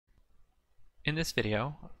In this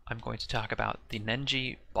video, I'm going to talk about the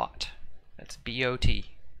Nengi bot. That's B-O-T,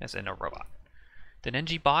 as in a robot. The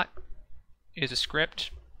Nengi bot is a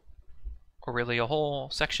script, or really a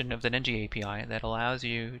whole section of the Nengi API that allows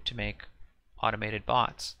you to make automated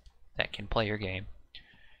bots that can play your game.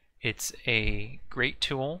 It's a great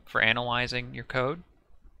tool for analyzing your code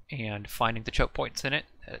and finding the choke points in it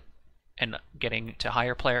and getting to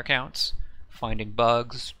higher player counts, finding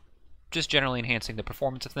bugs, just generally enhancing the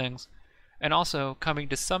performance of things, and also coming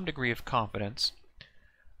to some degree of confidence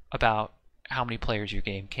about how many players your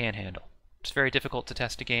game can handle. It's very difficult to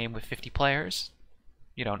test a game with 50 players.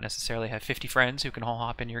 You don't necessarily have 50 friends who can all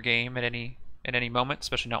hop in your game at any moment,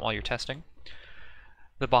 especially not while you're testing.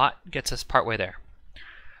 The bot gets us partway there.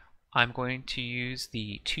 I'm going to use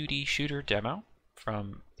the 2D shooter demo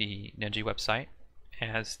from the Nengi website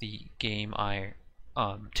as the game I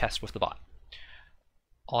test with the bot.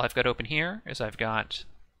 All I've got open here is I've got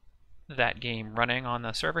that game running on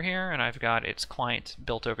the server here, and I've got its client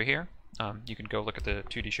built over here. You can go look at the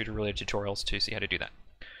 2D shooter related tutorials to see how to do that.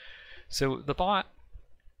 So the bot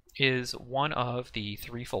is one of the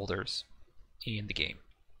 3 folders in the game.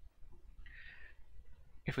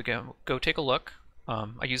 If we go take a look,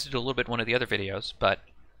 I used it a little bit in one of the other videos, but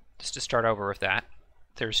just to start over with that,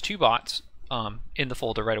 there's 2 bots in the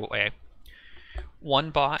folder right away.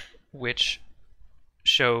 One bot which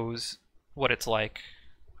shows what it's like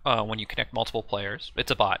when you connect multiple players.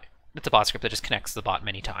 It's a bot. It's a bot script that just connects the bot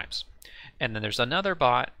many times. And then there's another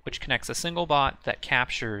bot which connects a single bot that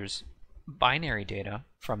captures binary data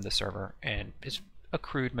from the server and is a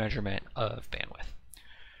crude measurement of bandwidth.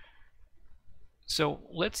 So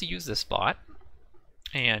let's use this bot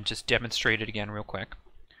and just demonstrate it again real quick.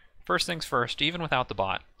 First things first, even without the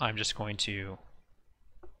bot, I'm just going to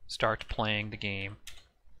start playing the game.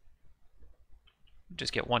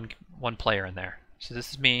 Just get one player in there. So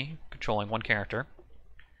this is me controlling one character.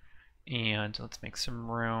 And let's make some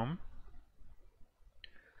room.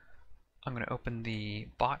 I'm going to open the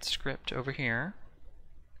bot script over here.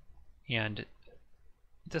 And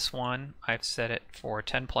this one, I've set it for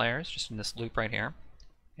 10 players, just in this loop right here.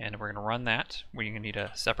 And we're going to run that. We're going to need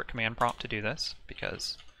a separate command prompt to do this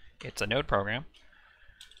because it's a Node program.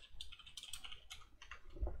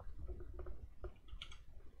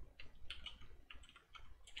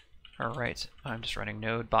 Alright, I'm just running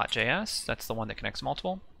node.js. That's the one that connects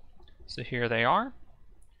multiple. So here they are.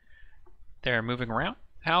 They're moving around.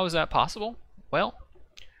 How is that possible? Well,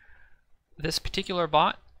 this particular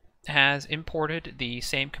bot has imported the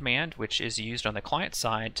same command which is used on the client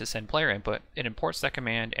side to send player input. It imports that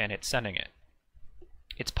command and it's sending it.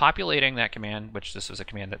 It's populating that command, which this was a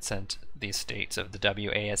command that sent the states of the W,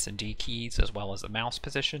 A, S, and D keys as well as the mouse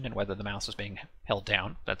position and whether the mouse was being held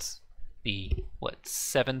down. That's the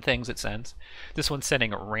 7 things it sends. This one's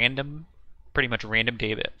sending random, pretty much random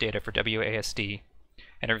data for WASD,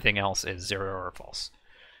 and everything else is 0 or false.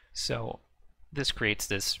 So this creates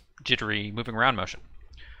this jittery moving around motion.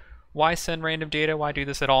 Why send random data? Why do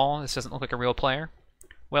this at all? This doesn't look like a real player.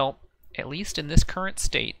 Well, at least in this current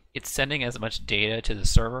state, it's sending as much data to the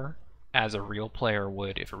server as a real player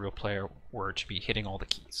would if a real player were to be hitting all the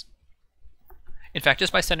keys. In fact,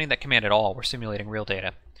 just by sending that command at all, we're simulating real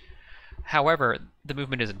data. However, the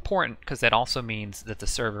movement is important because that also means that the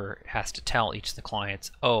server has to tell each of the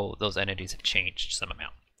clients, oh, those entities have changed some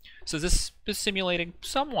amount. So this is simulating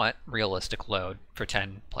somewhat realistic load for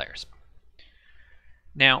 10 players.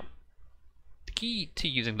 Now, the key to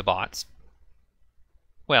using the bots,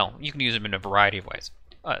 well, you can use them in a variety of ways.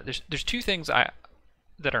 There's 2 things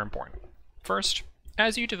that are important. First,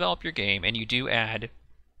 as you develop your game and you do add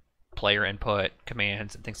player input,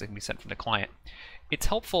 commands, and things that can be sent from the client, it's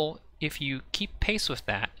helpful if you keep pace with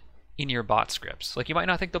that in your bot scripts. Like, you might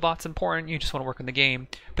not think the bot's important, you just want to work in the game,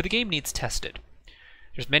 but the game needs tested.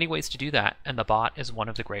 There's many ways to do that, and the bot is one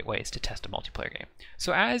of the great ways to test a multiplayer game.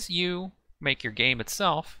 So as you make your game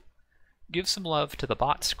itself, give some love to the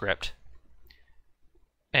bot script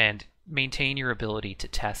and maintain your ability to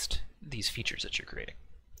test these features that you're creating.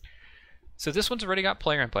 So this one's already got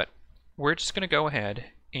player input. We're just going to go ahead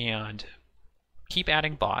and keep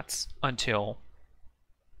adding bots until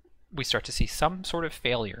we start to see some sort of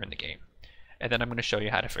failure in the game. And then I'm going to show you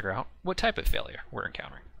how to figure out what type of failure we're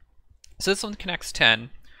encountering. So this one connects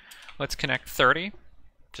 10. Let's connect 30.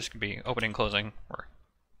 Just going to be opening, closing, or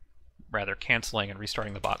rather canceling and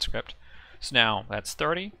restarting the bot script. So now that's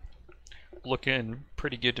 30. Looking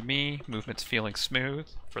pretty good to me. Movement's feeling smooth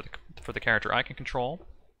for the character I can control.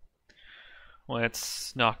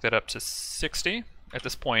 Let's knock that up to 60. At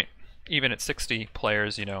this point, even at 60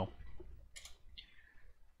 players, you know,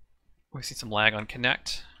 we see some lag on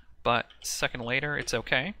connect, but a second later it's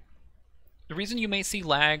okay. The reason you may see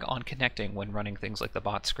lag on connecting when running things like the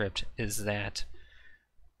bot script is that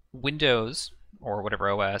Windows, or whatever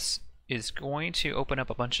OS, is going to open up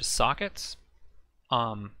a bunch of sockets,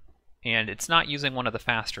 and it's not using one of the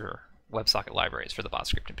faster WebSocket libraries for the bot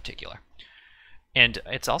script in particular. And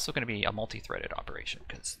it's also going to be a multi-threaded operation,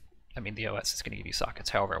 because, I mean, the OS is going to give you sockets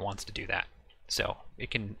however it wants to do that. So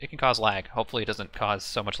it can cause lag. Hopefully it doesn't cause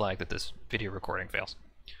so much lag that this video recording fails.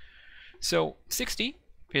 So 60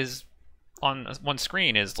 is, on one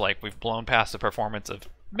screen, is like we've blown past the performance of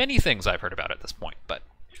many things I've heard about at this point, but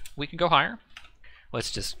we can go higher. Let's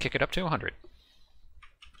just kick it up to 100.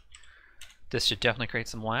 This should definitely create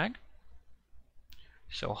some lag.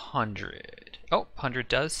 So 100. Oh, 100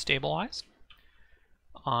 does stabilize.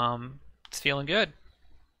 It's feeling good.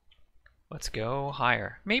 Let's go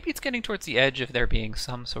higher. Maybe it's getting towards the edge of there being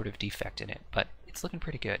some sort of defect in it, but it's looking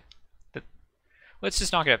pretty good. Let's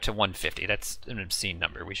just knock it up to 150. That's an obscene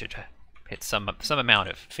number. We should hit some amount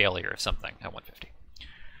of failure of something at 150.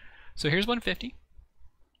 So here's 150.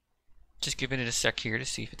 Just giving it a sec here to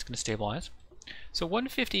see if it's going to stabilize. So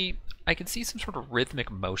 150, I can see some sort of rhythmic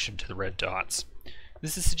motion to the red dots.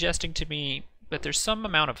 This is suggesting to me that there's some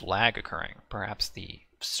amount of lag occurring. Perhaps the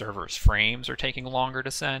server's frames are taking longer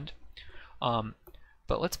to send.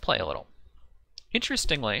 But let's play a little.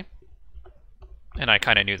 Interestingly, and I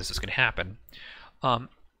kind of knew this was going to happen,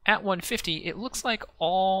 at 150, it looks like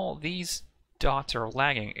all these dots are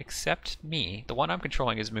lagging except me. The one I'm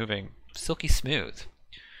controlling is moving silky smooth.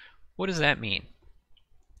 What does that mean?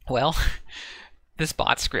 Well, this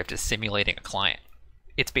bot script is simulating a client.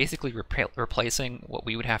 It's basically replacing what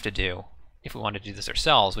we would have to do if we wanted to do this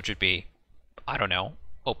ourselves, which would be, I don't know,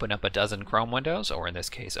 open up a dozen Chrome windows, or in this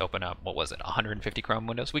case, open up, what was it, 150 Chrome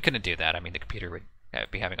windows? We couldn't do that. I mean, the computer would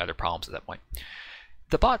be having other problems at that point.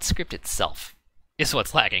 The bot script itself is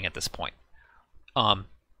what's lagging at this point.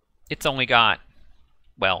 It's only got,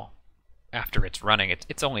 well, after it's running,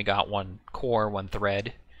 it's only got one core, one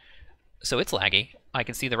thread, so it's laggy. I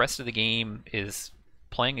can see the rest of the game is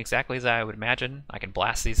playing exactly as I would imagine. I can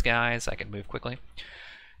blast these guys, I can move quickly.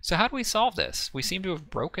 So how do we solve this? We seem to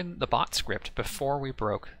have broken the bot script before we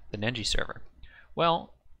broke the Nengi server.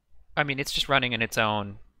 Well, I mean, it's just running in its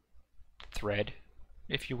own thread,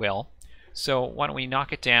 if you will. So why don't we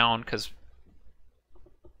knock it down, because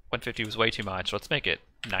 150 was way too much. Let's make it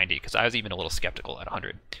 90, because I was even a little skeptical at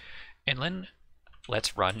 100. And then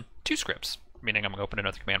let's run two scripts, meaning I'm going to open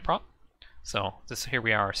another command prompt. So here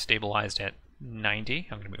we are, stabilized at 90.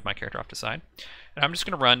 I'm going to move my character off to the side. And I'm just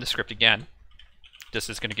going to run the script again. This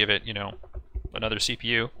is going to give it, you know, another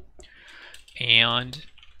CPU. And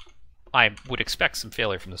I would expect some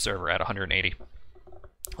failure from the server at 180.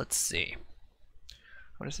 Let's see.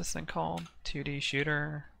 What is this thing called? 2D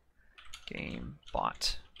shooter game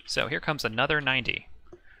bot. So here comes another 90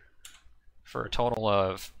 for a total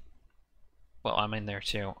of, well, I'm in there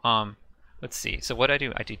too. Let's see. So what I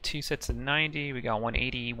do two sets of 90. We got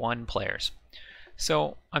 181 players.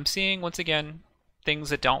 So I'm seeing, once again, things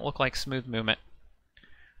that don't look like smooth movement.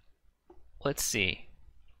 Let's see.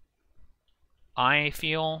 I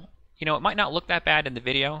feel, you know, it might not look that bad in the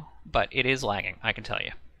video, but it is lagging, I can tell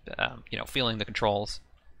you. You know, feeling the controls,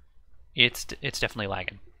 it's definitely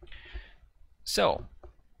lagging. So,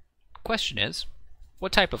 question is,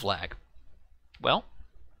 what type of lag? Well,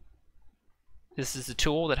 this is a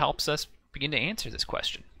tool that helps us begin to answer this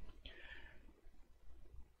question.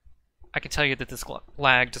 I can tell you that this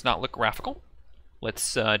lag does not look graphical.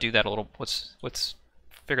 Let's do that a little. Let's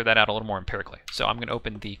figure that out a little more empirically. So I'm going to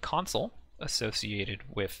open the console associated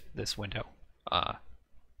with this window.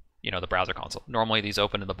 You know, the browser console. Normally these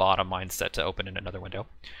open in the bottom. Mine's set to open in another window.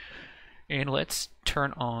 And let's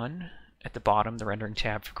turn on at the bottom the rendering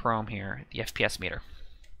tab for Chrome here, the FPS meter.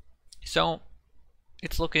 So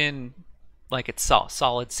it's looking like it's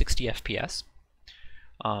solid 60 FPS.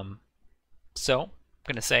 So I'm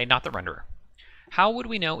going to say not the renderer. How would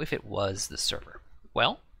we know if it was the server?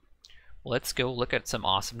 Well, let's go look at some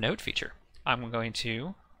awesome Node feature. I'm going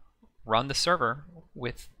to run the server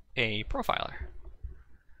with a profiler.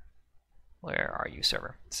 Where are you,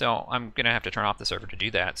 server? So I'm going to have to turn off the server to do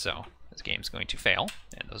that, so this game's going to fail,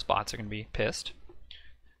 and those bots are going to be pissed.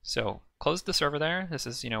 So close the server there. This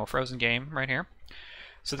is, you know, a frozen game right here.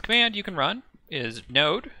 So the command you can run is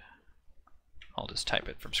node. I'll just type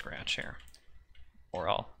it from scratch here, or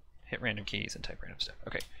I'll hit random keys and type random stuff.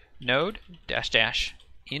 Okay, node --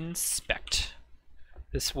 inspect.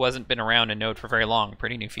 This wasn't been around in Node for very long,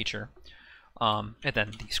 pretty new feature. And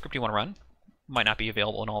then the script you want to run might not be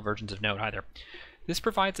available in all versions of Node either. This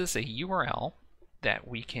provides us a URL that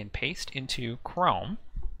we can paste into Chrome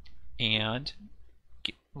and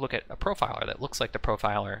look at a profiler that looks like the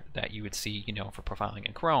profiler that you would see, for profiling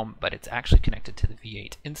in Chrome, but it's actually connected to the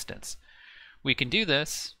V8 instance. We can do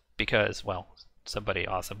this because, well, somebody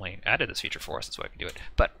awesomely added this feature for us, that's why I can do it.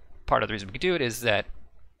 But part of the reason we can do it is that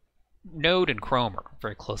Node and Chrome are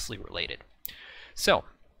very closely related. So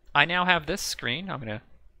I now have this screen. I'm going to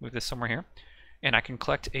move this somewhere here, and I can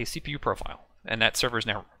collect a CPU profile, and that server is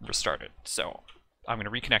now restarted. So I'm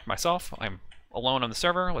going to reconnect myself. I'm alone on the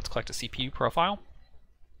server. Let's collect a CPU profile.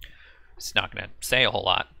 It's not going to say a whole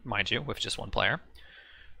lot, mind you, with just one player.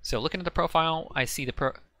 So looking at the profile, I see that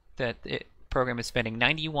the program is spending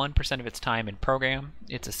 91% of its time in program.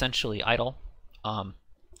 It's essentially idle.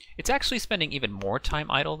 It's actually spending even more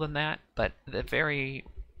time idle than that, but the very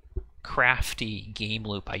crafty game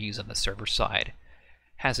loop I use on the server side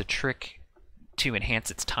has a trick to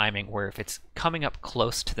enhance its timing, where if it's coming up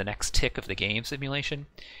close to the next tick of the game simulation,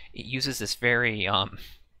 it uses this very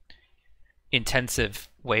intensive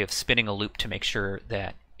way of spinning a loop to make sure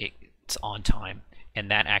that it's on time,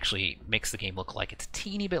 and that actually makes the game look like it's a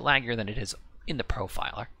teeny bit laggier than it is in the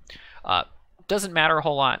profiler. Doesn't matter a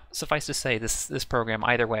whole lot. Suffice to say, this program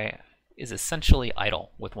either way is essentially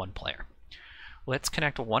idle with one player. Let's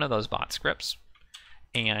connect one of those bot scripts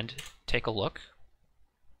and take a look.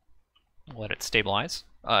 Let it stabilize.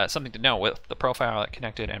 Something to know, with the profiler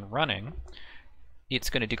connected and running, it's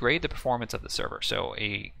going to degrade the performance of the server. So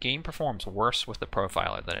a game performs worse with the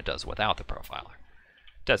profiler than it does without the profiler.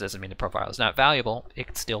 Doesn't mean the profiler is not valuable.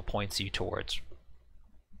 It still points you towards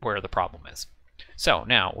where the problem is. So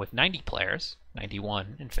now with 90 players,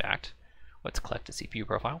 91 in fact, let's collect a CPU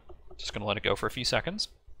profile. Just going to let it go for a few seconds.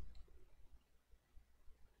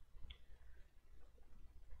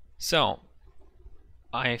 So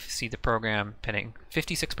I see the program pinning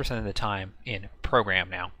 56% of the time in program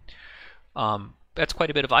now. That's quite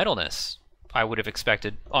a bit of idleness. I would have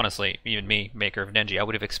expected, honestly, even me, maker of Nengi, I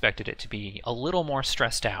would have expected it to be a little more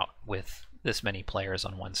stressed out with this many players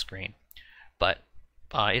on one screen. But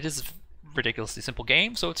it is a ridiculously simple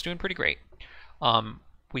game, so it's doing pretty great.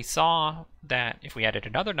 We saw that if we added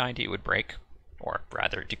another 90, it would break, or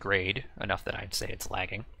rather degrade, enough that I'd say it's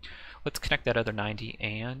lagging. Let's connect that other 90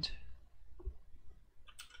 and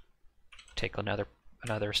take another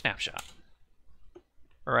snapshot.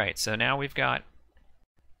 Alright, so now we've got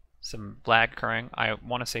some lag occurring. I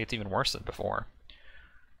want to say it's even worse than before.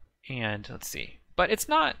 And let's see. But it's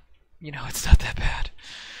not, it's not that bad.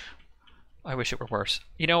 I wish it were worse.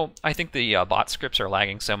 I think the bot scripts are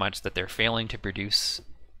lagging so much that they're failing to produce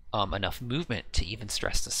enough movement to even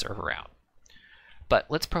stress the server out. But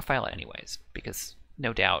let's profile it anyways, because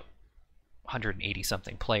no doubt 180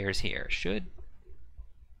 something players here should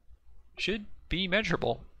be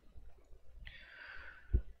measurable.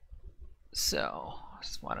 So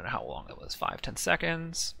I don't know how long it was, 5-10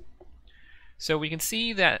 seconds. So we can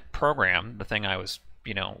see that program, the thing I was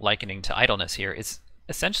likening to idleness here, is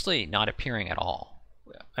essentially not appearing at all.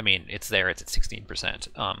 I mean, it's there, it's at 16%.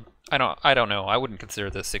 I don't know, I wouldn't consider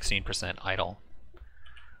this 16% idle.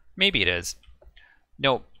 Maybe it is.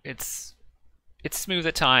 Nope, it's smooth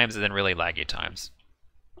at times and then really laggy at times.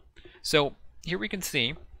 So here we can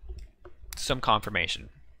see some confirmation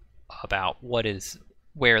about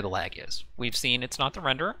where the lag is. We've seen it's not the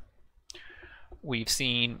renderer. We've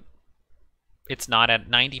seen it's not at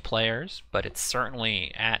 90 players, but it's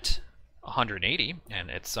certainly at 180, and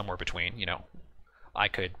it's somewhere between. I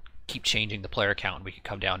could keep changing the player count and we could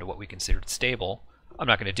come down to what we considered stable. I'm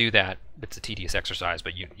not going to do that. It's a tedious exercise,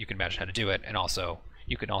 but you can imagine how to do it. And also,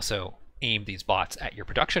 you can also aim these bots at your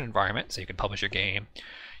production environment, so you can publish your game.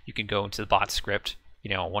 You can go into the bot script.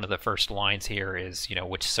 One of the first lines here is,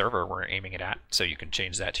 which server we're aiming it at, so you can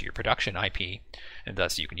change that to your production IP, and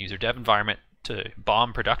thus you can use your dev environment to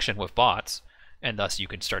bomb production with bots, and thus you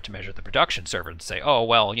can start to measure the production server and say, oh,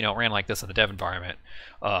 well, it ran like this in the dev environment,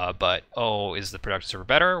 but, oh, is the production server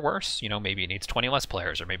better or worse? Maybe it needs 20 less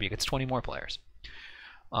players, or maybe it gets 20 more players.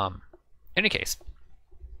 In any case,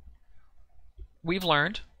 we've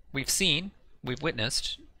learned, we've seen, we've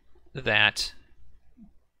witnessed that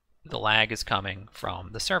the lag is coming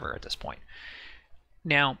from the server at this point.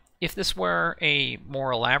 Now, if this were a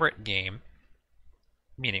more elaborate game,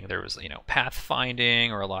 meaning there was,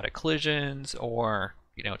 pathfinding or a lot of collisions, or,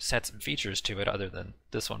 just had some features to it other than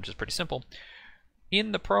this one, which is pretty simple,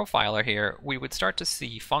 in the profiler here, we would start to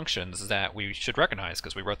see functions that we should recognize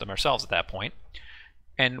because we wrote them ourselves at that point.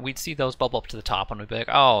 And we'd see those bubble up to the top and we'd be like,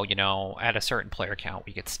 oh, at a certain player count,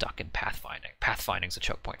 we get stuck in pathfinding. Pathfinding's a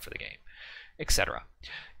choke point for the game, etc.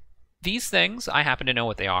 These things, I happen to know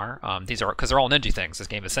what they are. These are, because they're all Nengi things. This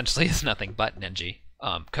game essentially is nothing but Nengi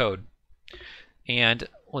code. And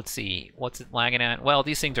let's see, what's it lagging at? Well,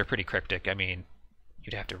 these things are pretty cryptic. I mean,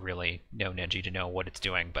 you'd have to really know Nengi to know what it's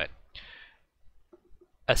doing, but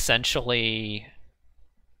essentially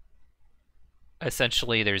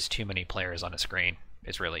there's too many players on a screen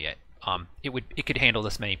is really it. It could handle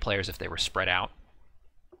this many players if they were spread out.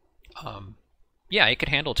 Yeah, it could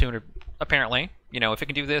handle 200 apparently. You know, if it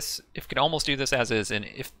can do this, if it could almost do this as is, and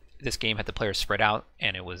if this game had the players spread out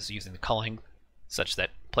and it was using the culling such that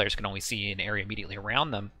players can only see an area immediately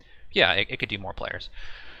around them, yeah, it could do more players.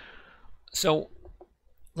 So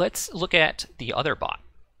let's look at the other bot.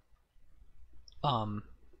 In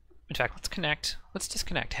fact, let's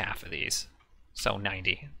disconnect half of these. So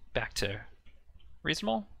 90, back to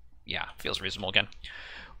reasonable? Yeah, feels reasonable again.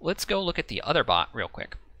 Let's go look at the other bot real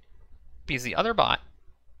quick. Because the other bot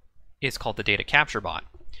is called the data capture bot,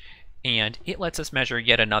 and it lets us measure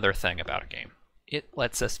yet another thing about a game. It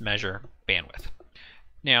lets us measure bandwidth.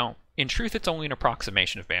 Now, in truth, it's only an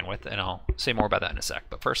approximation of bandwidth, and I'll say more about that in a sec,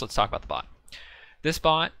 but first let's talk about the bot. This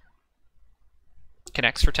bot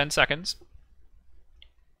connects for 10 seconds,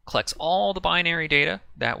 collects all the binary data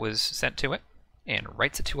that was sent to it, and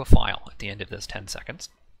writes it to a file at the end of those 10 seconds.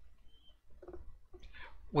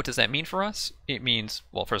 What does that mean for us? It means,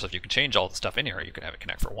 well, first off, you can change all the stuff in here. You could have it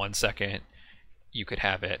connect for 1 second. You could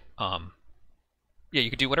have it, yeah, you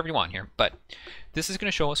could do whatever you want here. But this is going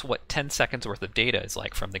to show us what 10 seconds worth of data is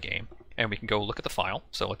like from the game. And we can go look at the file.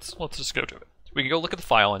 So let's just go to it. We can go look at the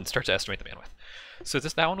file and start to estimate the bandwidth. So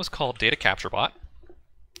that one was called Data Capture Bot.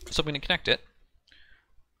 So I'm going to connect it.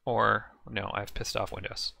 Or, no, I've pissed off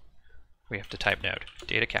Windows. We have to type node,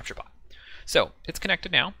 Data Capture Bot. So it's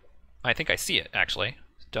connected now. I think I see it, actually.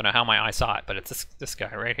 Don't know how my eye saw it, but it's this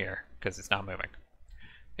guy right here, because it's not moving.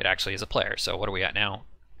 It actually is a player. So what are we at now?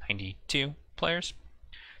 92 players.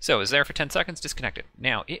 So it was there for 10 seconds, disconnected.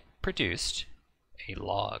 Now it produced a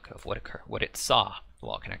log of what it saw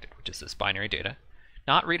while connected, which is this binary data.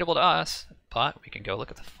 Not readable to us, but we can go look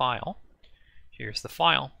at the file. Here's the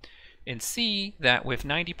file, and see that with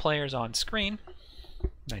 90 players on screen,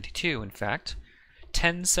 92 in fact,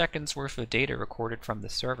 10 seconds worth of data recorded from the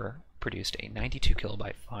server produced a 92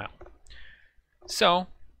 kilobyte file. So,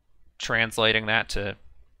 translating that to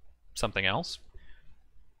something else,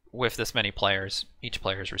 with this many players, each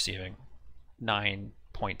player is receiving 9.2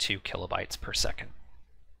 kilobytes per second.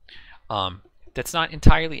 That's not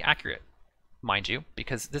entirely accurate, mind you,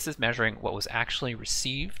 because this is measuring what was actually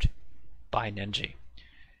received by Nengi.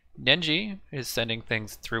 Nengi is sending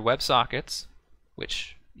things through WebSockets,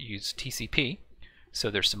 which use TCP, so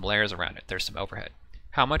there's some layers around it. There's some overhead.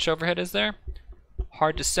 How much overhead is there?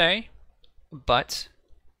 Hard to say, but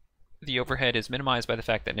the overhead is minimized by the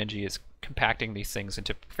fact that Nengi is compacting these things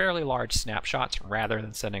into fairly large snapshots rather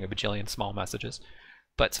than sending a bajillion small messages.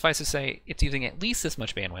 But suffice to say, it's using at least this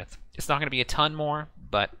much bandwidth. It's not going to be a ton more,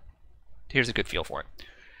 but here's a good feel for it.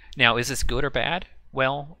 Now, is this good or bad?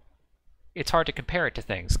 Well, it's hard to compare it to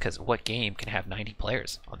things, because what game can have 90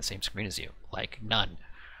 players on the same screen as you? Like, none.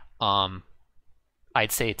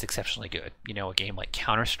 I'd say it's exceptionally good. You know, a game like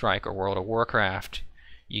Counter-Strike or World of Warcraft,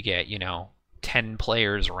 you get, 10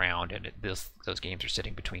 players around, and those games are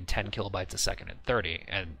sitting between 10 kilobytes a second and 30,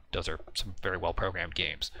 and those are some very well-programmed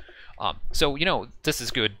games. So, this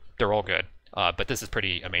is good. They're all good. But this is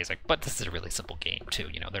pretty amazing. But this is a really simple game, too.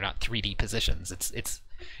 They're not 3D positions.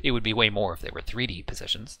 It would be way more if they were 3D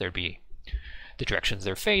positions. There'd be the directions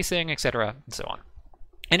they're facing, etc., and so on.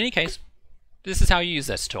 In any case, this is how you use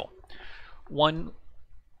this tool. One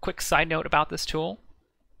quick side note about this tool,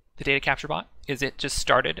 the data capture bot, is it just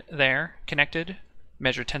started there, connected,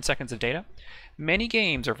 measured 10 seconds of data. Many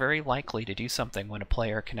games are very likely to do something when a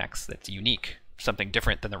player connects that's unique, something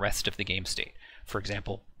different than the rest of the game state. For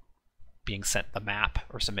example, being sent the map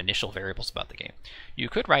or some initial variables about the game. You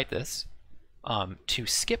could write this to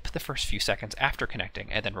skip the first few seconds after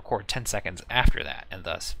connecting and then record 10 seconds after that, and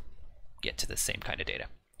thus get to the same kind of data.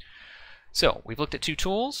 So we've looked at two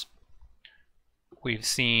tools. We've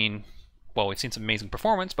seen some amazing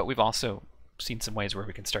performance, but we've also seen some ways where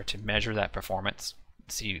we can start to measure that performance,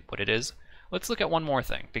 see what it is. Let's look at one more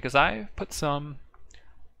thing, because I've put some,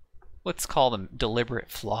 let's call them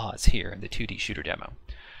deliberate flaws here in the 2D shooter demo.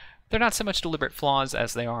 They're not so much deliberate flaws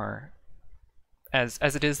as they are, as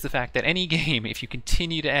it is the fact that any game, if you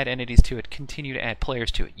continue to add entities to it, continue to add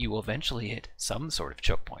players to it, you will eventually hit some sort of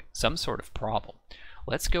choke point, some sort of problem.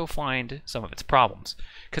 Let's go find some of its problems,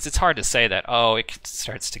 because it's hard to say that, oh, it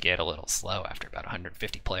starts to get a little slow after about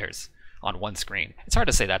 150 players on one screen. It's hard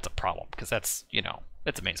to say that's a problem, because that's,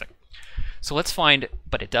 that's amazing. So let's find,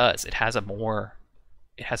 but it does. It has a worse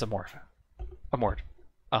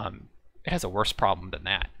problem than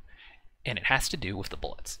that, and it has to do with the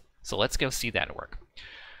bullets. So let's go see that at work.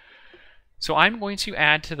 So I'm going to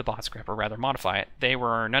add to the bot script, or rather modify it.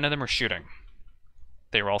 None of them were shooting.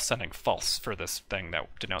 They were all sending false for this thing that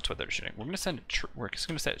denotes what they're shooting. We're going to send it we're just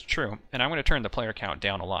going to set it true, and I'm going to turn the player count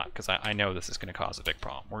down a lot because I know this is going to cause a big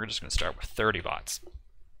problem. We're just going to start with 30 bots.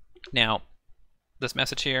 Now, this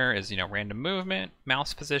message here is, random movement,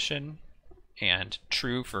 mouse position, and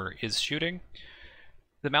true for is shooting.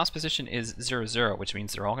 The mouse position is 0, 0, which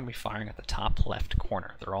means they're all going to be firing at the top left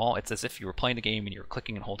corner. It's as if you were playing the game and you were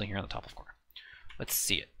clicking and holding here on the top left corner. Let's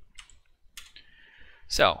see it.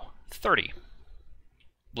 So, 30.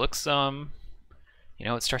 Looks,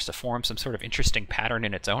 it starts to form some sort of interesting pattern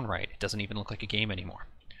in its own right. It doesn't even look like a game anymore.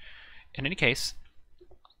 In any case,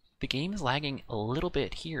 the game is lagging a little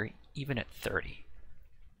bit here, even at 30.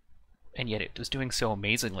 And yet it was doing so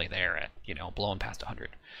amazingly there at, blowing past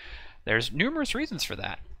 100. There's numerous reasons for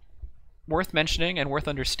that. Worth mentioning and worth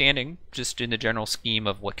understanding just in the general scheme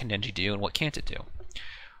of what can nengi do and what can't it do.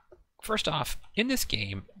 First off, in this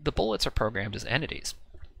game, the bullets are programmed as entities.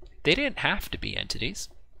 They didn't have to be entities.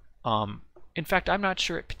 In fact, I'm not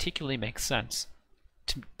sure it particularly makes sense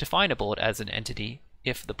to define a bullet as an entity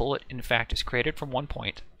if the bullet, in fact, is created from one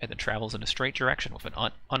point and then travels in a straight direction with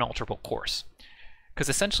an unalterable course. Because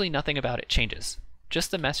essentially nothing about it changes. Just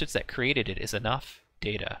the message that created it is enough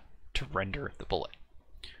data to render the bullet,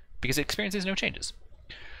 because it experiences no changes.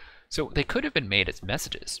 So they could have been made as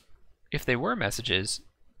messages. If they were messages,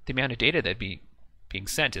 the amount of data that'd be being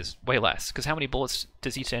sent is way less, because how many bullets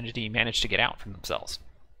does each entity manage to get out from themselves?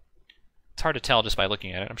 It's hard to tell just by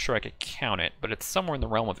looking at it. I'm sure I could count it, but it's somewhere in the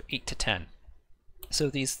realm of 8 to 10. So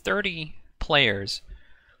these 30 players,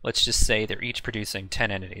 let's just say they're each producing 10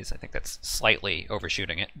 entities. I think that's slightly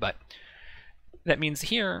overshooting it, but that means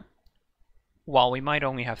here, while we might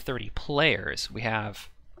only have 30 players, we have,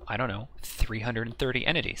 330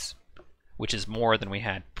 entities, which is more than we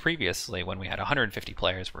had previously when we had 150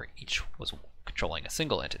 players where each was controlling a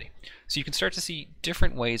single entity. So you can start to see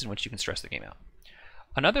different ways in which you can stress the game out.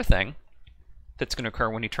 Another thing that's going to occur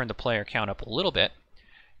when you turn the player count up a little bit,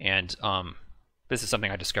 and this is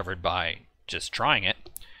something I discovered by just trying it,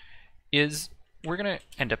 is we're going to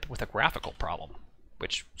end up with a graphical problem,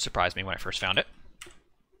 which surprised me when I first found it.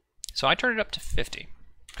 So I turned it up to 50,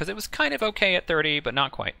 because it was kind of okay at 30, but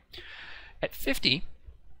not quite. At 50,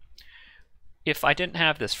 if I didn't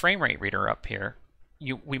have this frame rate reader up here,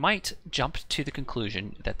 we might jump to the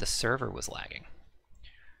conclusion that the server was lagging.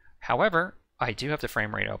 However, I do have the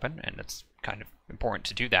frame rate open, and it's kind of important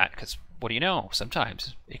to do that, because what do you know?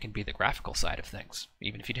 Sometimes it can be the graphical side of things,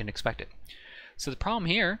 even if you didn't expect it. So the problem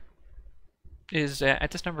here is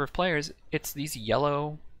at this number of players, it's these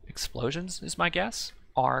yellow explosions, is my guess,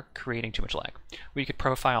 are creating too much lag. We could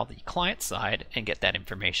profile the client side and get that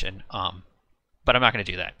information, but I'm not going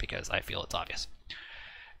to do that because I feel it's obvious.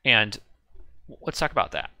 And let's talk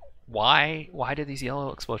about that. Why do these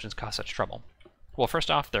yellow explosions cause such trouble? Well,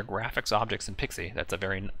 first off, they're graphics objects in Pixie. That's a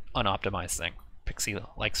very unoptimized thing. Pixie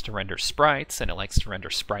likes to render sprites, and it likes to render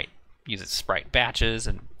uses sprite batches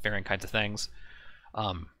and varying kinds of things.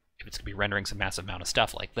 If it's going to be rendering some massive amount of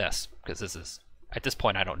stuff like this, because this is, at this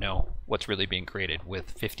point, I don't know what's really being created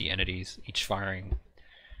with 50 entities, each firing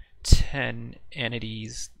 10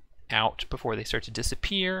 entities out before they start to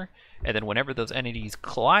disappear, and then whenever those entities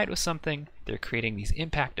collide with something, they're creating these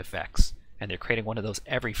impact effects, and they're creating one of those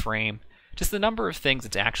every frame. Just the number of things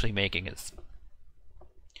it's actually making is,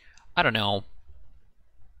 I don't know,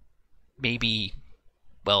 maybe,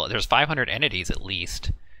 well, there's 500 entities at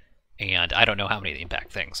least, and I don't know how many of the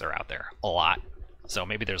impact things are out there. A lot. So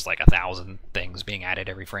maybe there's like 1,000 things being added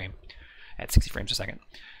every frame at 60 frames a second.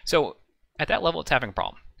 So at that level, it's having a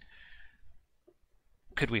problem.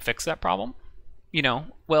 Could we fix that problem?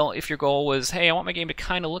 Well, if your goal was, hey, I want my game to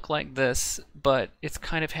kind of look like this, but it's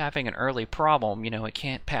kind of having an early problem, it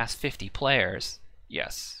can't pass 50 players.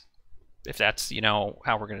 Yes. If that's, if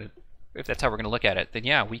that's how we're gonna look at it, then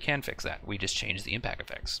yeah, we can fix that. We just change the impact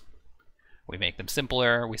effects. We make them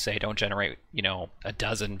simpler. We say don't generate, a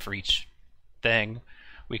dozen for each thing.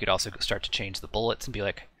 We could also start to change the bullets and be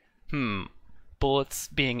like, bullets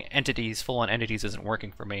being entities, full-on entities isn't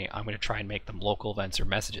working for me. I'm going to try and make them local events or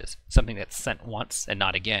messages, something that's sent once and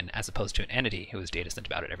not again, as opposed to an entity who is data sent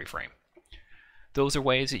about it every frame. Those are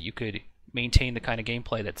ways that you could maintain the kind of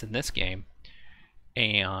gameplay that's in this game,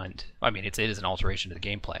 and I mean it is an alteration to the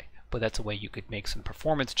gameplay, but that's a way you could make some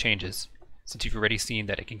performance changes, since you've already seen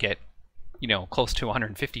that it can get close to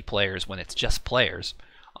 150 players when it's just players,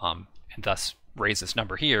 and thus raise this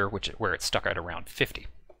number here, where it's stuck at around 50.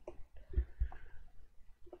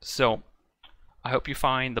 So I hope you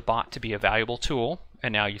find the bot to be a valuable tool,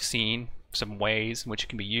 and now you've seen some ways in which it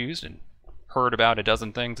can be used and heard about a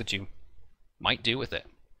dozen things that you might do with it.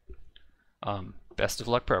 Best of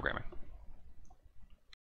luck programming.